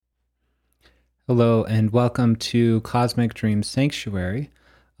Hello and welcome to Cosmic Dream Sanctuary.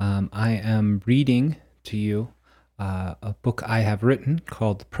 I am reading to you a book I have written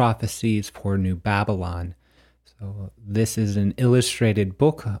called Prophecies for New Babylon. So, this is an illustrated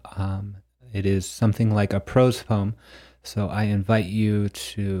book. It is something like a prose poem. So, I invite you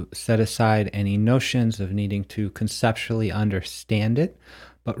to set aside any notions of needing to conceptually understand it,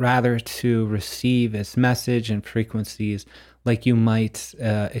 but rather to receive its message and frequencies like you might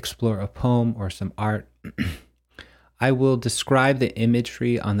explore a poem or some art. I will describe the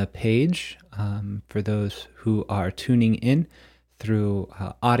imagery on the page for those who are tuning in through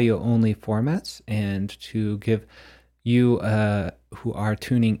audio only formats, and to give you who are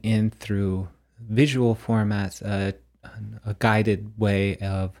tuning in through visual formats a guided way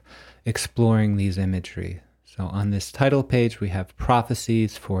of exploring these imagery. So on this title page, we have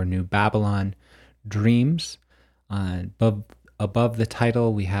Prophecies for New Babylon, Dreams. Above the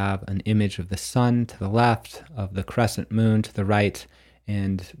title, we have an image of the sun to the left, of the crescent moon to the right,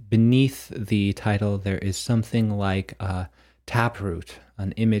 and beneath the title, there is something like a taproot,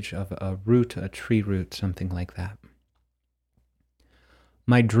 an image of a root, a tree root, something like that.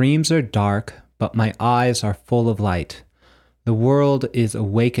 My dreams are dark, but my eyes are full of light. The world is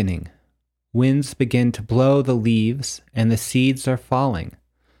awakening. Winds begin to blow the leaves, and the seeds are falling.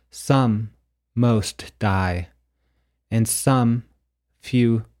 Some, most, die, and some,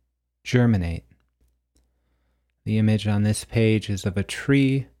 few, germinate. The image on this page is of a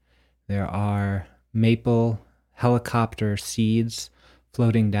tree. There are maple helicopter seeds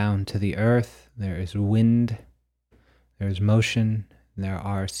floating down to the earth. There is wind. There is motion. There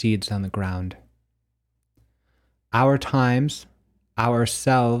are seeds on the ground. Our times,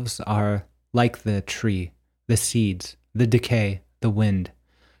 ourselves are like the tree, the seeds, the decay, the wind.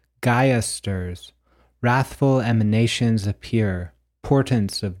 Gaia stirs. Wrathful emanations appear,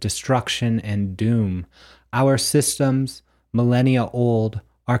 portents of destruction and doom. Our systems, millennia old,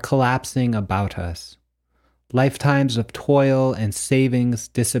 are collapsing about us. Lifetimes of toil and savings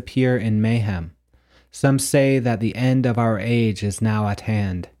disappear in mayhem. Some say that the end of our age is now at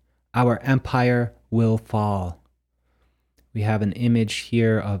hand. Our empire will fall. We have an image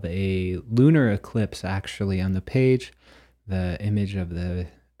here of a lunar eclipse actually on the page, the image of the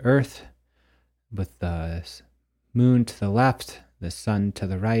Earth with the moon to the left, the sun to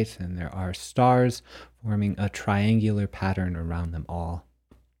the right, and there are stars forming a triangular pattern around them all.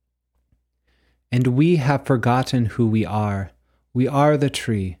 And we have forgotten who we are. We are the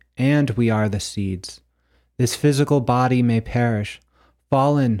tree, and we are the seeds. This physical body may perish,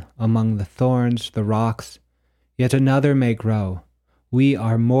 fallen among the thorns, the rocks, yet another may grow. We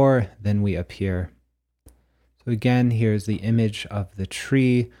are more than we appear. So again, here's the image of the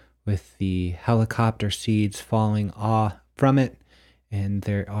tree with the helicopter seeds falling from it, and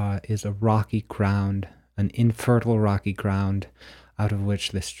there is a rocky ground, an infertile rocky ground, out of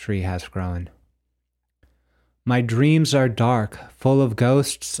which this tree has grown. My dreams are dark, full of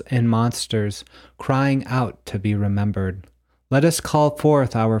ghosts and monsters, crying out to be remembered. Let us call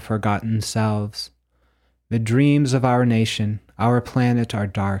forth our forgotten selves. The dreams of our nation, our planet are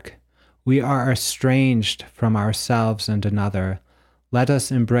dark. We are estranged from ourselves and another. Let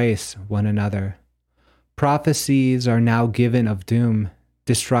us embrace one another. Prophecies are now given of doom,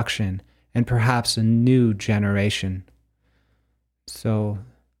 destruction, and perhaps a new generation. So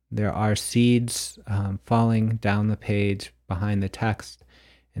there are seeds falling down the page behind the text,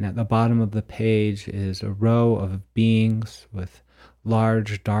 and at the bottom of the page is a row of beings with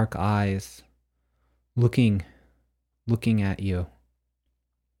large dark eyes looking at you.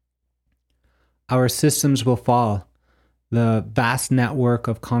 Our systems will fall. The vast network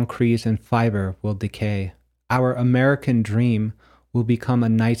of concrete and fiber will decay. Our American dream will become a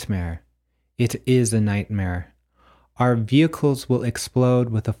nightmare. It is a nightmare. Our vehicles will explode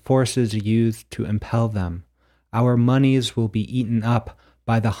with the forces used to impel them. Our monies will be eaten up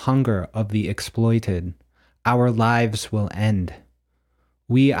by the hunger of the exploited. Our lives will end.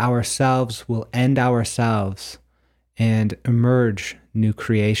 We ourselves will end ourselves and emerge new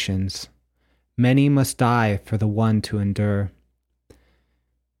creations. Many must die for the one to endure.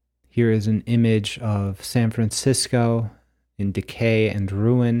 Here is an image of San Francisco in decay and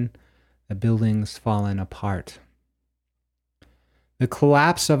ruin, the buildings fallen apart. The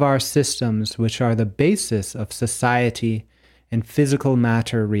collapse of our systems, which are the basis of society and physical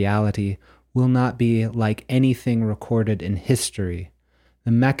matter reality, will not be like anything recorded in history.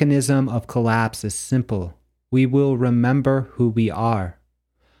 The mechanism of collapse is simple. We will remember who we are.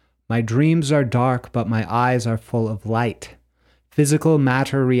 My dreams are dark, but my eyes are full of light. Physical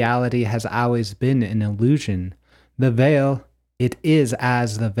matter reality has always been an illusion. The veil, it is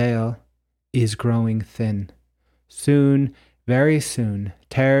as the veil. is growing thin. Soon, very soon,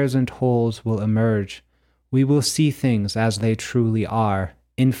 tears and holes will emerge. We will see things as they truly are,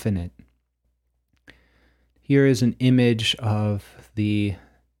 infinite. Here is an image of the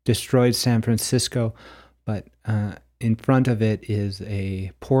destroyed San Francisco, but in front of it is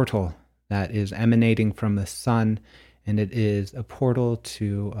a portal that is emanating from the sun, and it is a portal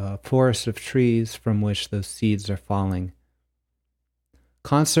to a forest of trees from which those seeds are falling.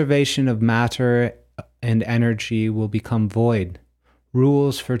 Conservation of matter and energy will become void.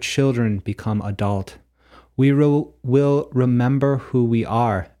 Rules for children become adult. We will remember who we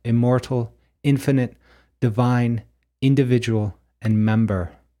are, immortal, infinite, divine, individual, and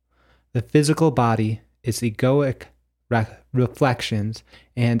member. The physical body, its egoic reflections,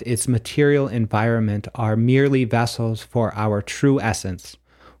 and its material environment are merely vessels for our true essence.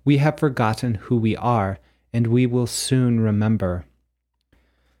 We have forgotten who we are, and we will soon remember.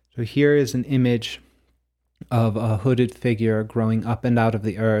 So here is an image of a hooded figure growing up and out of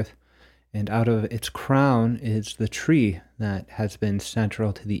the earth, and out of its crown is the tree that has been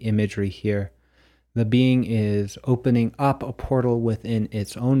central to the imagery here. The being is opening up a portal within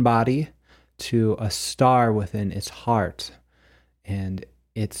its own body to a star within its heart, and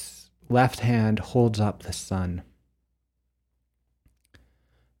its left hand holds up the sun.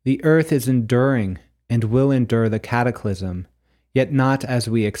 The earth is enduring and will endure the cataclysm, yet not as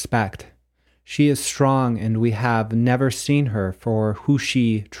we expect. She is strong, and we have never seen her for who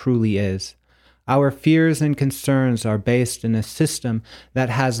she truly is. Our fears and concerns are based in a system that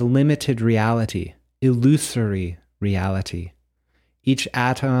has limited reality, illusory reality. Each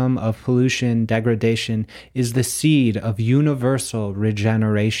atom of pollution, degradation, is the seed of universal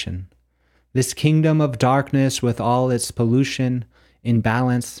regeneration. This kingdom of darkness, with all its pollution,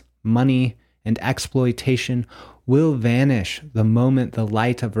 imbalance, money, and exploitation, will vanish the moment the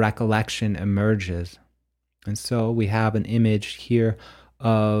light of recollection emerges. And so we have an image here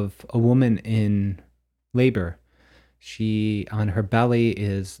of a woman in labor. She, on her belly,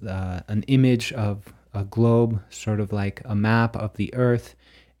 is an image of a globe, sort of like a map of the earth,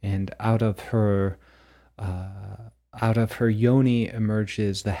 and out of her yoni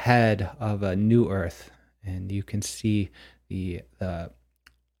emerges the head of a new earth, and you can see the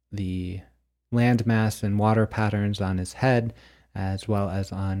landmass and water patterns on his head, as well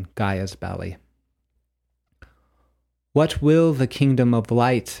as on Gaia's belly. What will the kingdom of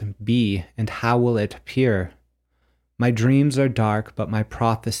light be, and how will it appear? My dreams are dark, but my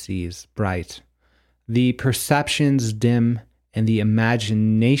prophecies bright. The perceptions dim, and the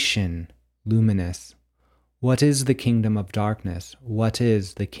imagination luminous. What is the kingdom of darkness? What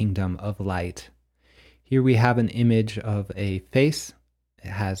is the kingdom of light? Here we have an image of a face. It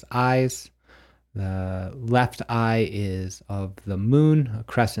has eyes. The left eye is of the moon, a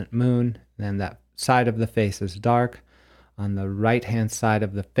crescent moon. Then that side of the face is dark. On the right-hand side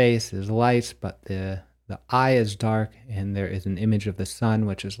of the face is light, but the eye is dark, and there is an image of the sun,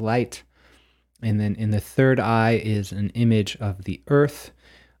 which is light. And then in the third eye is an image of the earth,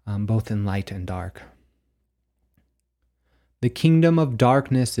 both in light and dark. The kingdom of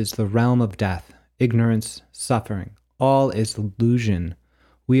darkness is the realm of death, ignorance, suffering. All is illusion.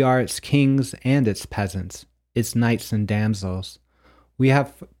 We are its kings and its peasants, its knights and damsels. We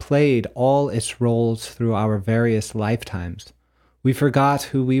have played all its roles through our various lifetimes. We forgot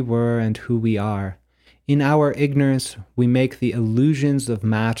who we were and who we are. In our ignorance, we make the illusions of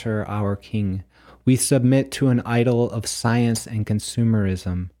matter our king. We submit to an idol of science and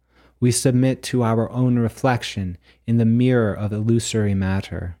consumerism. We submit to our own reflection in the mirror of illusory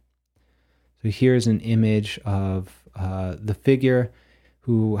matter. So here's an image of the figure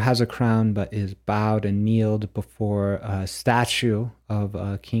who has a crown but is bowed and kneeled before a statue of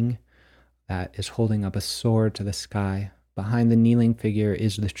a king that is holding up a sword to the sky. Behind the kneeling figure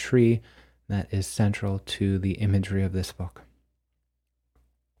is the tree that is central to the imagery of this book.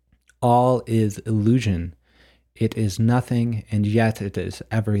 All is illusion. It is nothing, and yet it is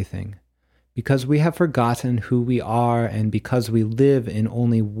everything. Because we have forgotten who we are, and because we live in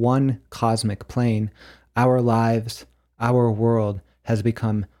only one cosmic plane, our lives, our world, has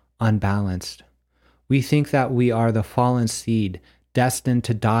become unbalanced. We think that we are the fallen seed, destined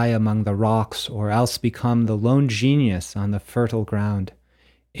to die among the rocks, or else become the lone genius on the fertile ground.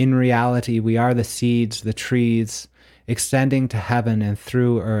 In reality, we are the seeds, the trees, extending to heaven and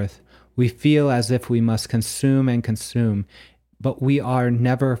through earth. We feel as if we must consume and consume, but we are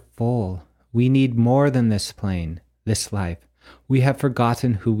never full. We need more than this plane, this life. We have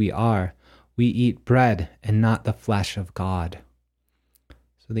forgotten who we are. We eat bread and not the flesh of God.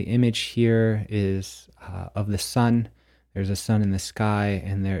 So the image here is of the sun There's a sun in the sky,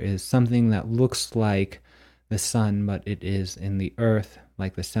 and there is something that looks like the sun, but it is in the earth,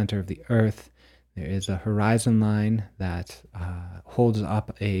 like the center of the earth. There is a horizon line that holds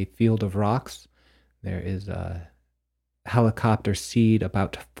up a field of rocks. There is a helicopter seed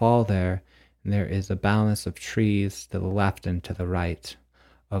about to fall there, and there is a balance of trees to the left and to the right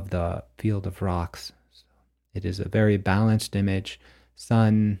of the field of rocks. So it is a very balanced image.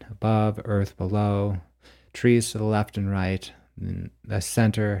 Sun above, earth below, trees to the left and right. And the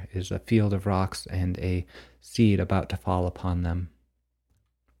center is a field of rocks and a seed about to fall upon them.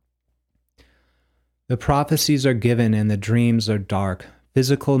 The prophecies are given and the dreams are dark.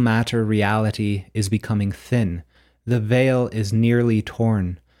 Physical matter reality is becoming thin. The veil is nearly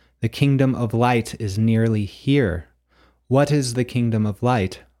torn. The kingdom of light is nearly here. What is the kingdom of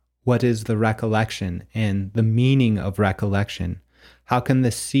light? What is the recollection and the meaning of recollection? How can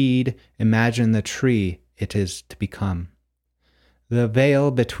the seed imagine the tree it is to become? The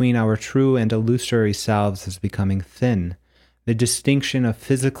veil between our true and illusory selves is becoming thin. The distinction of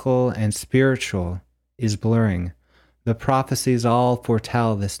physical and spiritual is blurring. The prophecies all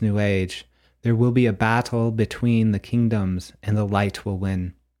foretell this new age. There will be a battle between the kingdoms, and the light will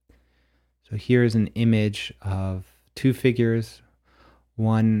win. So here's an image of two figures.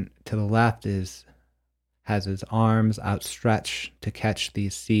 One to the left has his arms outstretched to catch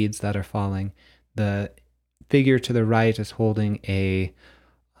these seeds that are falling. The figure to the right is holding a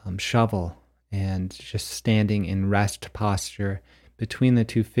shovel and just standing in rest posture. Between the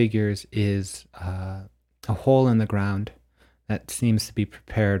two figures is a hole in the ground that seems to be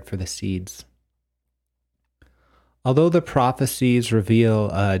prepared for the seeds. Although the prophecies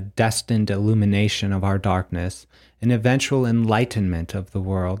reveal a destined illumination of our darkness, an eventual enlightenment of the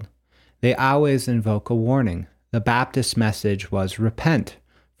world, they always invoke a warning. The Baptist message was, "Repent,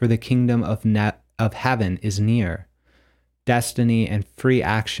 for the kingdom of heaven is near." Destiny and free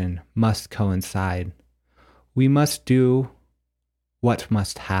action must coincide. We must do what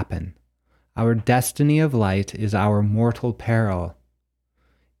must happen. Our destiny of light is our mortal peril,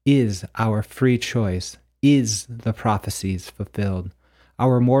 is our free choice, is the prophecies fulfilled.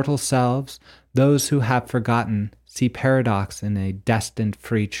 Our mortal selves, those who have forgotten, see paradox in a destined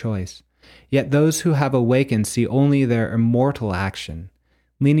free choice. Yet those who have awakened see only their immortal action.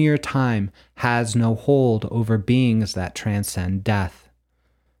 Linear time has no hold over beings that transcend death.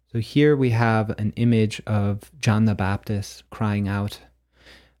 So here we have an image of John the Baptist crying out.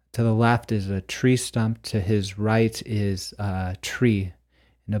 To the left is a tree stump, to his right is a tree,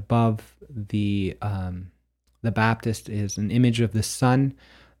 and above the Baptist is an image of the sun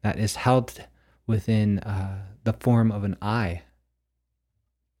that is held within the form of an eye.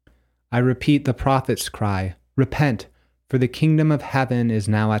 I repeat the prophet's cry, "Repent, for the kingdom of heaven is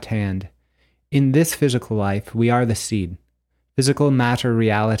now at hand." In this physical life, we are the seed. Physical matter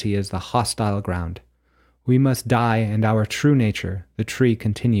reality is the hostile ground. We must die, and our true nature, the tree,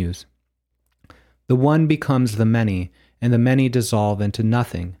 continues. The one becomes the many, and the many dissolve into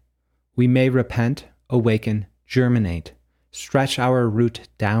nothing. We may repent, awaken, germinate, stretch our root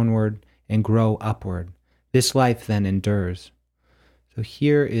downward, and grow upward. This life then endures. So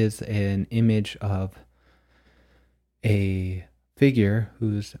here is an image of a figure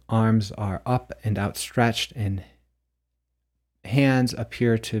whose arms are up and outstretched, and hands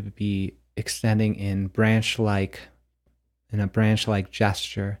appear to be extending in a branch-like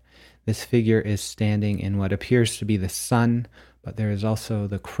gesture. This figure is standing in what appears to be the sun, but there is also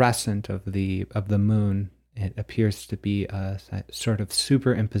the crescent of the moon. It appears to be a sort of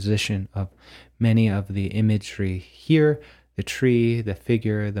superimposition of many of the imagery here: the tree, the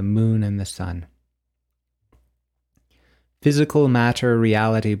figure, the moon, and the sun. Physical matter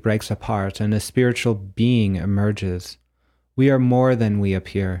reality breaks apart, and a spiritual being emerges. We are more than we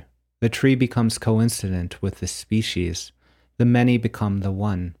appear. The tree becomes coincident with the species. The many become the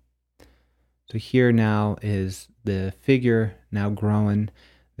one. So here now is the figure now grown.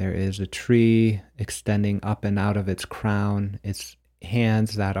 There is a tree extending up and out of its crown. Its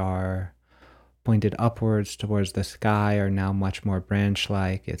hands that are pointed upwards towards the sky are now much more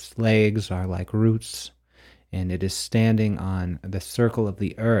branch-like. Its legs are like roots, and it is standing on the circle of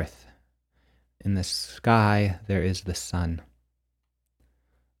the earth. In the sky, there is the sun.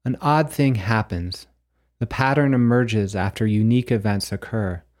 An odd thing happens. The pattern emerges after unique events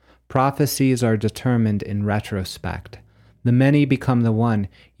occur. Prophecies are determined in retrospect. The many become the one,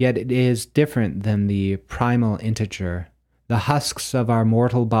 yet it is different than the primal integer. The husks of our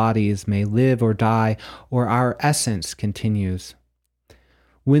mortal bodies may live or die, or our essence continues.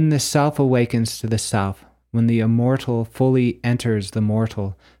 When the self awakens to the self, when the immortal fully enters the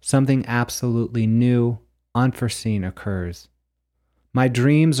mortal, something absolutely new, unforeseen occurs. My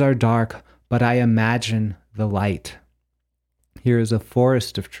dreams are dark, but I imagine the light. Here is a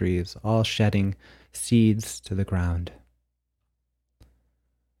forest of trees, all shedding seeds to the ground.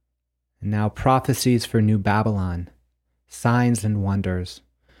 And now prophecies for New Babylon, signs and wonders.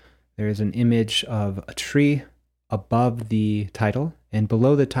 There is an image of a tree above the title, and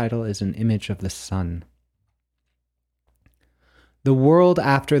below the title is an image of the sun. The world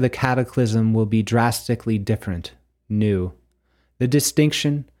after the cataclysm will be drastically different, new. The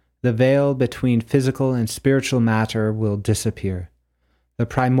distinction, the veil between physical and spiritual matter will disappear. The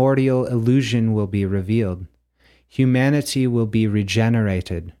primordial illusion will be revealed. Humanity will be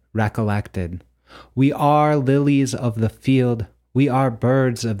regenerated, recollected. We are lilies of the field. We are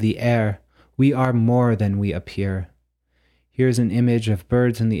birds of the air. We are more than we appear. Here's an image of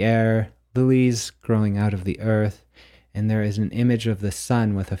birds in the air, lilies growing out of the earth, and there is an image of the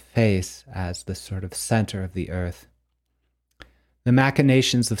sun with a face as the sort of center of the earth. The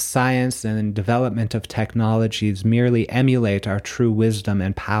machinations of science and development of technologies merely emulate our true wisdom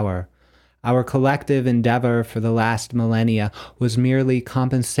and power. Our collective endeavor for the last millennia was merely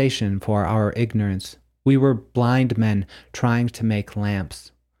compensation for our ignorance. We were blind men trying to make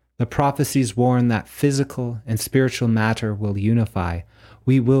lamps. The prophecies warn that physical and spiritual matter will unify.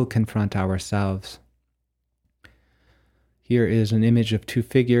 We will confront ourselves. Here is an image of two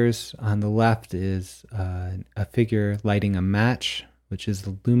figures. On the left is a figure lighting a match, which is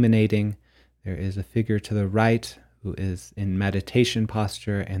illuminating. There is a figure to the right who is in meditation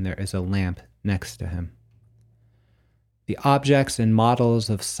posture, and there is a lamp next to him. The objects and models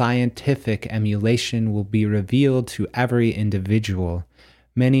of scientific emulation will be revealed to every individual.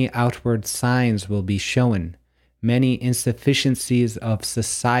 Many outward signs will be shown. Many insufficiencies of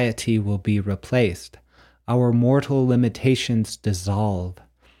society will be replaced. Our mortal limitations dissolve.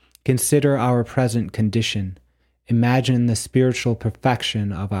 Consider our present condition. Imagine the spiritual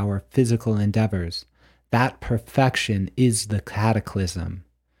perfection of our physical endeavors. That perfection is the cataclysm.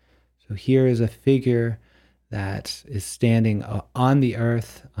 So here is a figure that is standing on the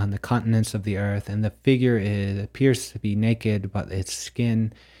earth, on the continents of the earth, and the figure appears to be naked, but its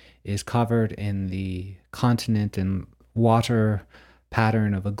skin is covered in the continent and water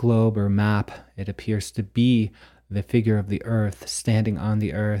pattern of a globe or map. It appears to be the figure of the earth standing on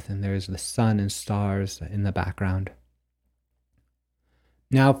the earth, and there's the sun and stars in the background.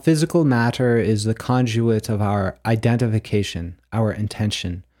 Now, physical matter is the conduit of our identification, our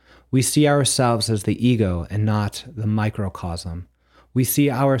intention. We see ourselves as the ego and not the microcosm. We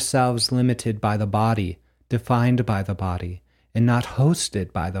see ourselves limited by the body, defined by the body, and not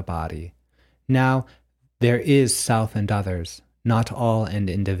hosted by the body. Now, there is self and others, not all and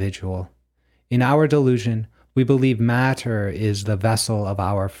individual. In our delusion, we believe matter is the vessel of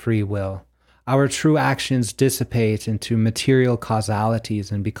our free will. Our true actions dissipate into material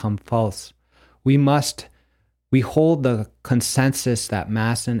causalities and become false. We hold the consensus that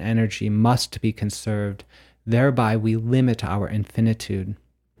mass and energy must be conserved. Thereby, we limit our infinitude.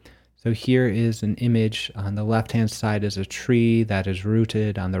 So here is an image. On the left-hand side is a tree that is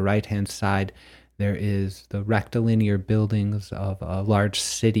rooted. On the right-hand side, there is the rectilinear buildings of a large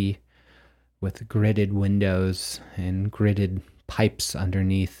city with gridded windows and gridded pipes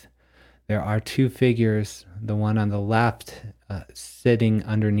underneath. There are two figures. The one on the left, sitting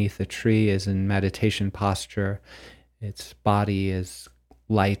underneath the tree, is in meditation posture. Its body is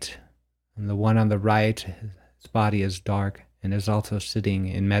light. And the one on the right, its body is dark and is also sitting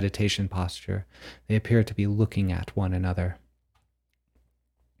in meditation posture. They appear to be looking at one another.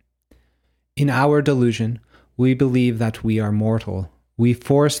 In our delusion, we believe that we are mortal. We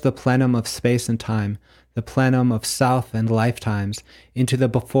force the plenum of space and time, the plenum of self and lifetimes, into the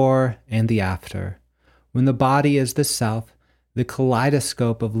before and the after. When the body is the self, the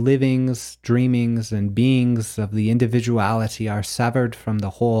kaleidoscope of livings, dreamings, and beings of the individuality are severed from the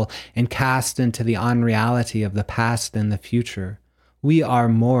whole and cast into the unreality of the past and the future. We are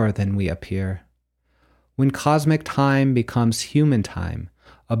more than we appear. When cosmic time becomes human time,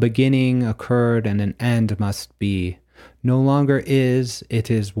 a beginning occurred and an end must be. No longer is, it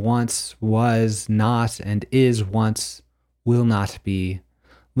is once, was not, and is once, will not be.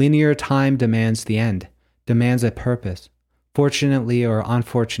 Linear time demands the end, demands a purpose. Fortunately or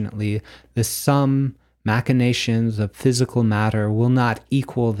unfortunately, the sum machinations of physical matter will not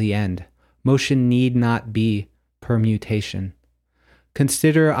equal the end. Motion need not be permutation.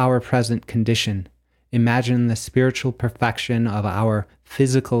 Consider our present condition. Imagine the spiritual perfection of our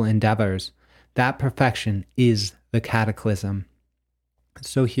physical endeavors. That perfection is the cataclysm.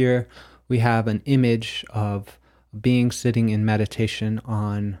 So here we have an image of being sitting in meditation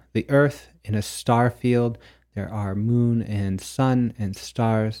on the earth in a star field. There are moon and sun and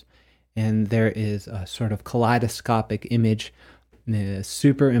stars, and there is a sort of kaleidoscopic image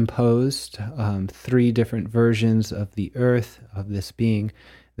superimposed, three different versions of the earth, of this being.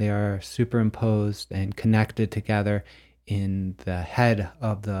 They are superimposed and connected together in the head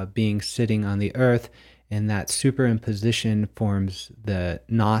of the being sitting on the earth, and that superimposition forms the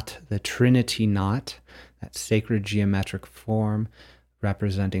knot, the Trinity knot, that sacred geometric form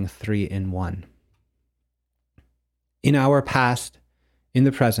representing 3 in 1. In our past, in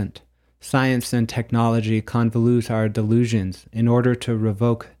the present, science and technology convolute our delusions in order to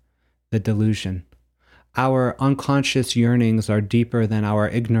revoke the delusion. Our unconscious yearnings are deeper than our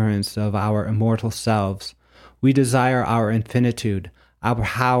ignorance of our immortal selves. We desire our infinitude, our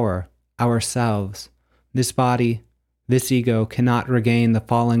power, ourselves. This body, this ego cannot regain the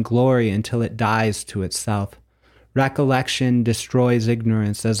fallen glory until it dies to itself. Recollection destroys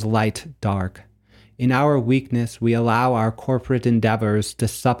ignorance as light dark. In our weakness, we allow our corporate endeavors to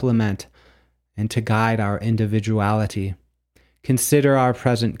supplement and to guide our individuality. Consider our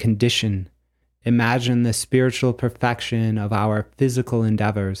present condition. Imagine the spiritual perfection of our physical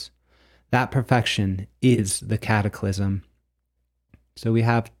endeavors. That perfection is the cataclysm. So we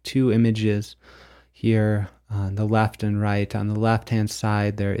have two images here on the left and right. On the left-hand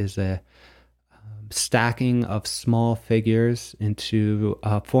side, there is a stacking of small figures into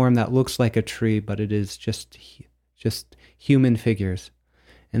a form that looks like a tree, but it is just human figures.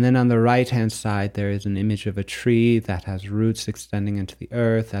 And then on the right-hand side, there is an image of a tree that has roots extending into the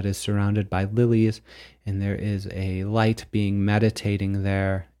earth, that is surrounded by lilies, and there is a light being meditating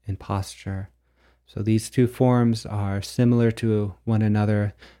there in posture. So these two forms are similar to one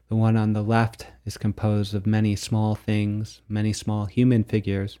another. The one on the left is composed of many small things, many small human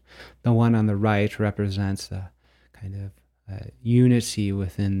figures. The one on the right represents a kind of unity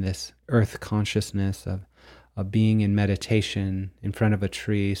within this earth consciousness of being in meditation in front of a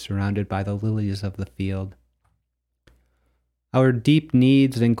tree surrounded by the lilies of the field. Our deep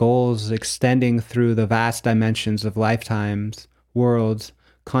needs and goals extending through the vast dimensions of lifetimes, worlds,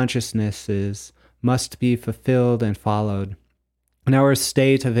 consciousnesses must be fulfilled and followed. In our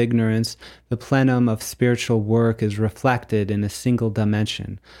state of ignorance, the plenum of spiritual work is reflected in a single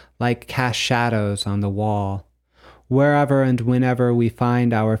dimension, like cast shadows on the wall. Wherever and whenever we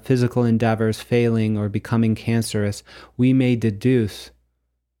find our physical endeavors failing or becoming cancerous, we may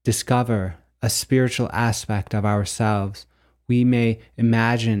discover a spiritual aspect of ourselves. We may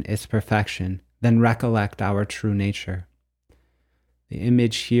imagine its perfection, then recollect our true nature. The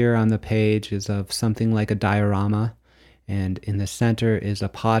image here on the page is of something like a diorama, and in the center is a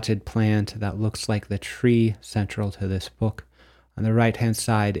potted plant that looks like the tree central to this book. On the right-hand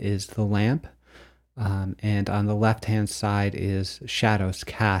side is the lamp, and on the left-hand side is shadows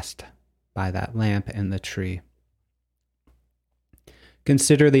cast by that lamp and the tree.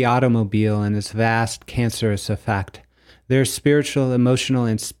 Consider the automobile and its vast cancerous effect. Their spiritual, emotional,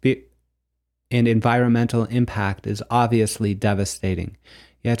 and environmental impact is obviously devastating.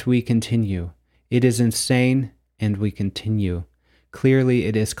 Yet we continue. It is insane, and we continue. Clearly,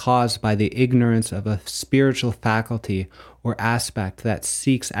 it is caused by the ignorance of a spiritual faculty or aspect that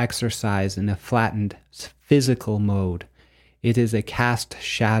seeks exercise in a flattened physical mode. It is a cast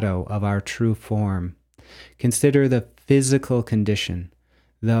shadow of our true form. Consider the physical condition.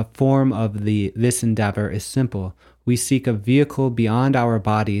 The form of this endeavor is simple. We seek a vehicle beyond our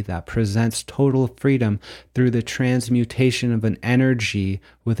body that presents total freedom through the transmutation of an energy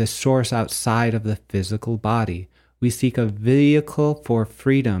with a source outside of the physical body. We seek a vehicle for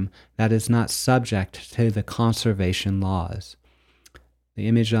freedom that is not subject to the conservation laws. The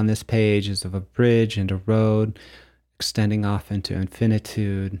image on this page is of a bridge and a road extending off into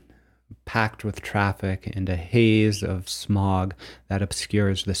infinitude, packed with traffic and a haze of smog that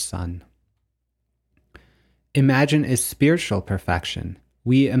obscures the sun. Imagine a spiritual perfection.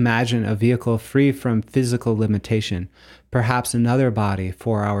 We imagine a vehicle free from physical limitation, perhaps another body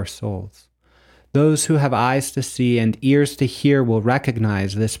for our souls. Those who have eyes to see and ears to hear will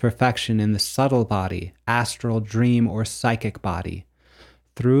recognize this perfection in the subtle body, astral, dream, or psychic body.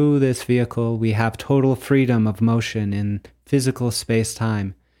 Through this vehicle, we have total freedom of motion in physical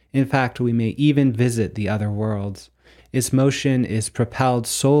space-time. In fact, we may even visit the other worlds. Its motion is propelled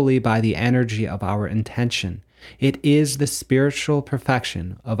solely by the energy of our intention. It is the spiritual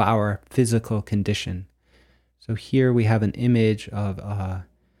perfection of our physical condition. So here we have an image of a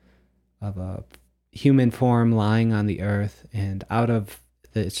human form lying on the earth, and out of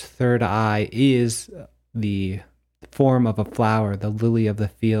its third eye is the form of a flower, the lily of the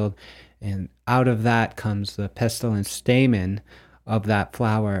field, And out of that comes the pestle and stamen of that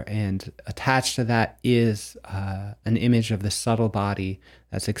flower, and attached to that is an image of the subtle body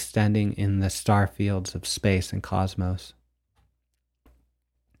that's extending in the star fields of space and cosmos.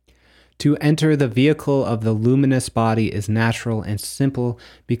 To enter the vehicle of the luminous body is natural and simple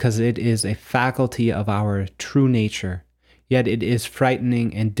because it is a faculty of our true nature. Yet it is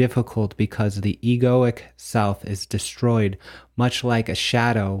frightening and difficult because the egoic self is destroyed, much like a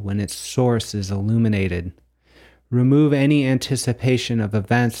shadow when its source is illuminated. Remove any anticipation of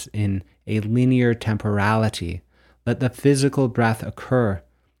events in a linear temporality. Let the physical breath occur.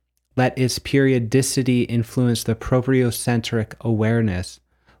 Let its periodicity influence the propriocentric awareness.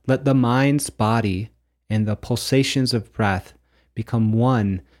 Let the mind's body and the pulsations of breath become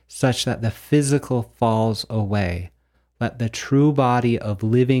one such that the physical falls away. Let the true body of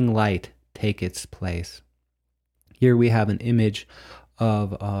living light take its place. Here we have an image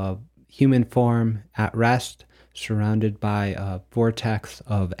of a human form at rest, surrounded by a vortex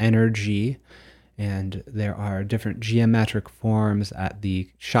of energy, and there are different geometric forms at the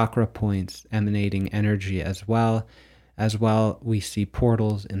chakra points emanating energy as well. As well, we see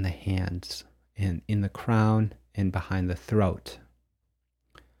portals in the hands and in the crown and behind the throat.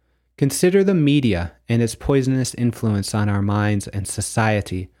 Consider the media and its poisonous influence on our minds and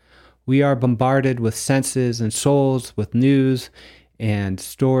society. We are bombarded with senses and souls, with news and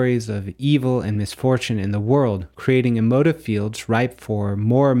stories of evil and misfortune in the world, creating emotive fields ripe for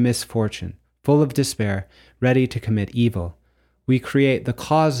more misfortune, full of despair, ready to commit evil. We create the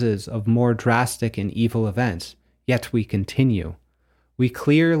causes of more drastic and evil events, yet we continue. We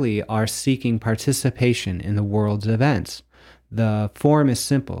clearly are seeking participation in the world's events. The form is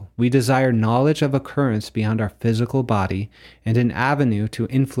simple. We desire knowledge of occurrence beyond our physical body and an avenue to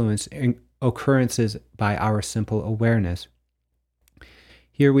influence occurrences by our simple awareness.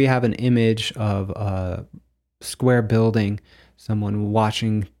 Here we have an image of a square building, someone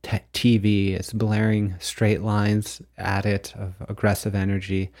watching TV. It's blaring straight lines at it of aggressive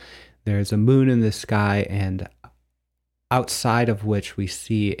energy. There's a moon in the sky, and outside of which we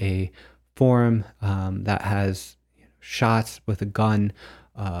see a form that has shots with a gun,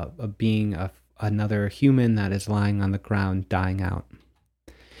 being another human that is lying on the ground, dying out.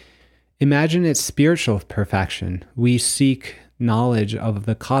 Imagine its spiritual perfection. We seek knowledge of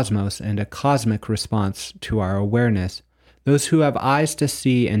the cosmos and a cosmic response to our awareness. Those who have eyes to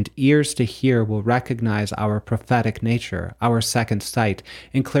see and ears to hear will recognize our prophetic nature, our second sight,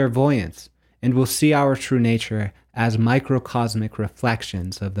 and clairvoyance, and will see our true nature as microcosmic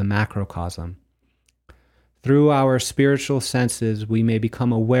reflections of the macrocosm. Through our spiritual senses, we may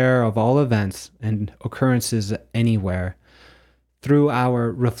become aware of all events and occurrences anywhere. Through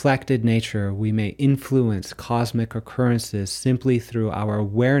our reflected nature, we may influence cosmic occurrences simply through our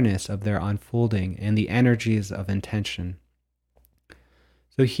awareness of their unfolding and the energies of intention.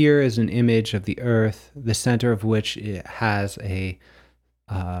 So here is an image of the earth, the center of which it has a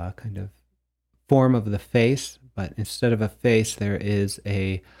kind of form of the face, but instead of a face, there is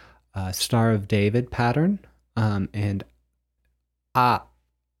a Star of David pattern. And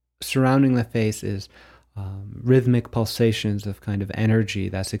surrounding the face is rhythmic pulsations of kind of energy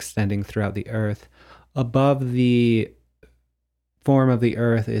that's extending throughout the earth. Above the form of the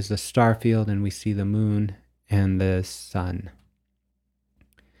earth is the star field, and we see the moon and the sun.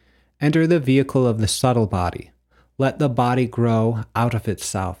 Enter the vehicle of the subtle body. Let the body grow out of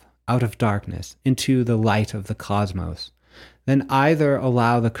itself, out of darkness, into the light of the cosmos. Then either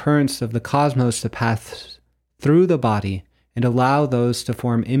allow the currents of the cosmos to pass through the body and allow those to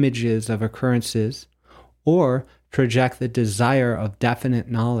form images of occurrences, or project the desire of definite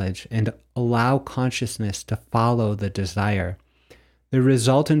knowledge and allow consciousness to follow the desire. The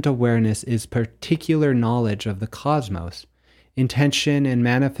resultant awareness is particular knowledge of the cosmos. Intention and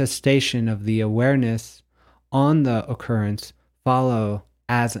manifestation of the awareness on the occurrence follow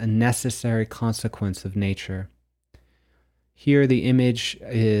as a necessary consequence of nature. Here the image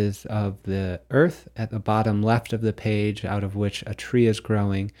is of the earth at the bottom left of the page, out of which a tree is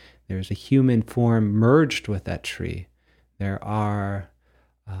growing. There's a human form merged with that tree. There are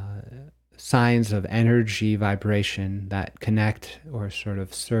signs of energy vibration that connect or sort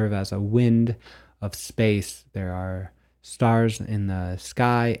of serve as a wind of space. There are stars in the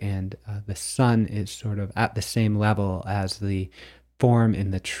sky, and the sun is sort of at the same level as the form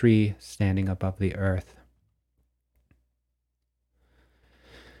in the tree standing above the earth.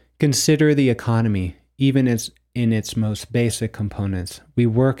 Consider the economy, even as in its most basic components. We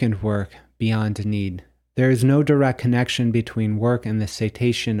work and work beyond need. There is no direct connection between work and the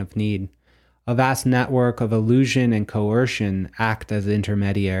satiation of need. A vast network of illusion and coercion act as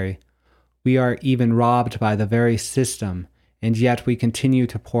intermediary. We are even robbed by the very system, and yet we continue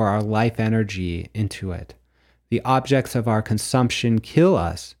to pour our life energy into it. The objects of our consumption kill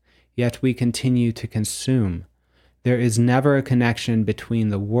us, yet we continue to consume. There is never a connection between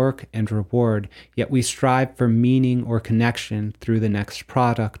the work and reward, yet we strive for meaning or connection through the next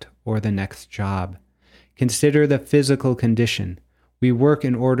product or the next job. Consider the physical condition. We work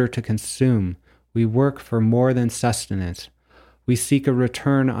in order to consume. We work for more than sustenance. We seek a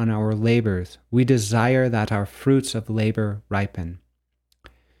return on our labors. We desire that our fruits of labor ripen.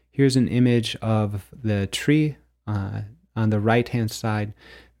 Here's an image of the tree. On the right-hand side,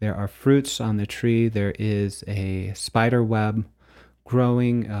 there are fruits on the tree. There is a spider web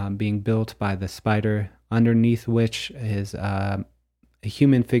growing, being built by the spider, underneath which is a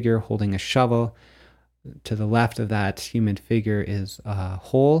human figure holding a shovel. To the left of that human figure is a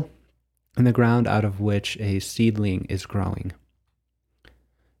hole in the ground out of which a seedling is growing.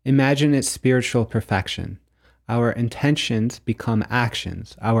 Imagine its spiritual perfection. Our intentions become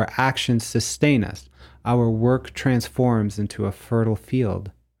actions. Our actions sustain us. Our work transforms into a fertile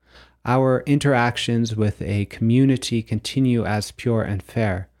field. Our interactions with a community continue as pure and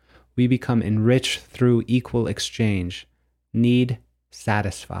fair. We become enriched through equal exchange. Need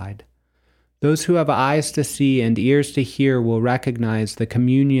satisfied. Those who have eyes to see and ears to hear will recognize the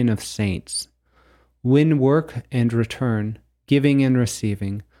communion of saints. When work and return, giving and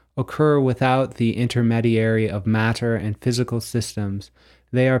receiving, occur without the intermediary of matter and physical systems,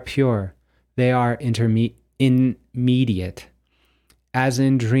 they are pure. They are immediate. As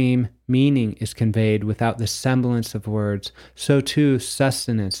in dream, meaning is conveyed without the semblance of words, so too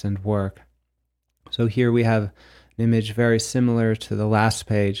sustenance and work. So here we have an image very similar to the last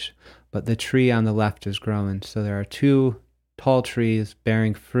page, but the tree on the left is growing. So there are two tall trees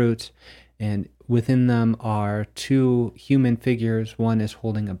bearing fruit, and within them are two human figures. One is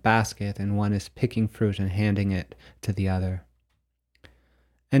holding a basket, and one is picking fruit and handing it to the other.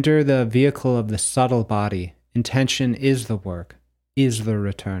 Enter the vehicle of the subtle body. Intention is the work, is the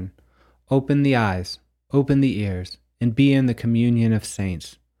return. Open the eyes, open the ears, and be in the communion of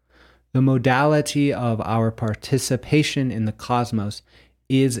saints. The modality of our participation in the cosmos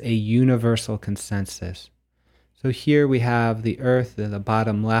is a universal consensus. So here we have the earth at the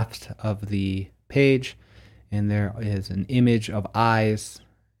bottom left of the page, and there is an image of eyes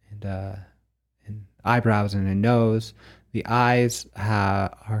and eyebrows and a nose. The eyes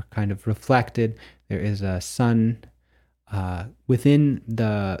are kind of reflected. There is a sun within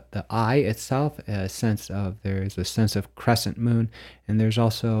the eye itself. There is a sense of crescent moon, and there's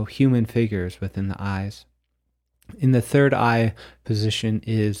also human figures within the eyes. In the third eye position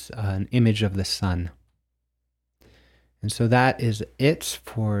is an image of the sun. And so that is it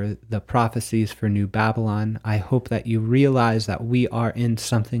for the prophecies for New Babylon. I hope that you realize that we are in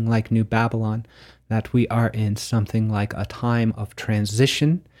something like New Babylon, that we are in something like a time of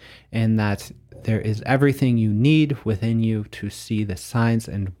transition, and that there is everything you need within you to see the signs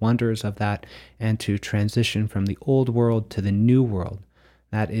and wonders of that and to transition from the old world to the new world.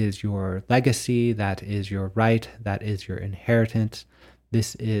 That is your legacy, that is your right, that is your inheritance.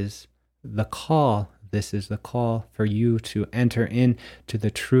 This is the call. This is the call for you to enter into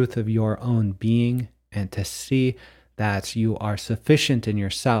the truth of your own being and to see that you are sufficient in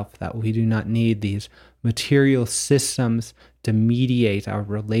yourself, that we do not need these material systems to mediate our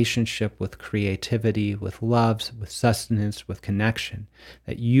relationship with creativity, with loves, with sustenance, with connection,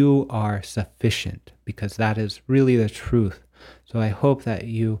 that you are sufficient, because that is really the truth. So I hope that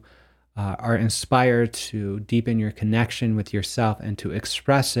you are inspired to deepen your connection with yourself and to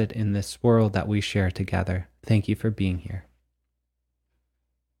express it in this world that we share together. Thank you for being here.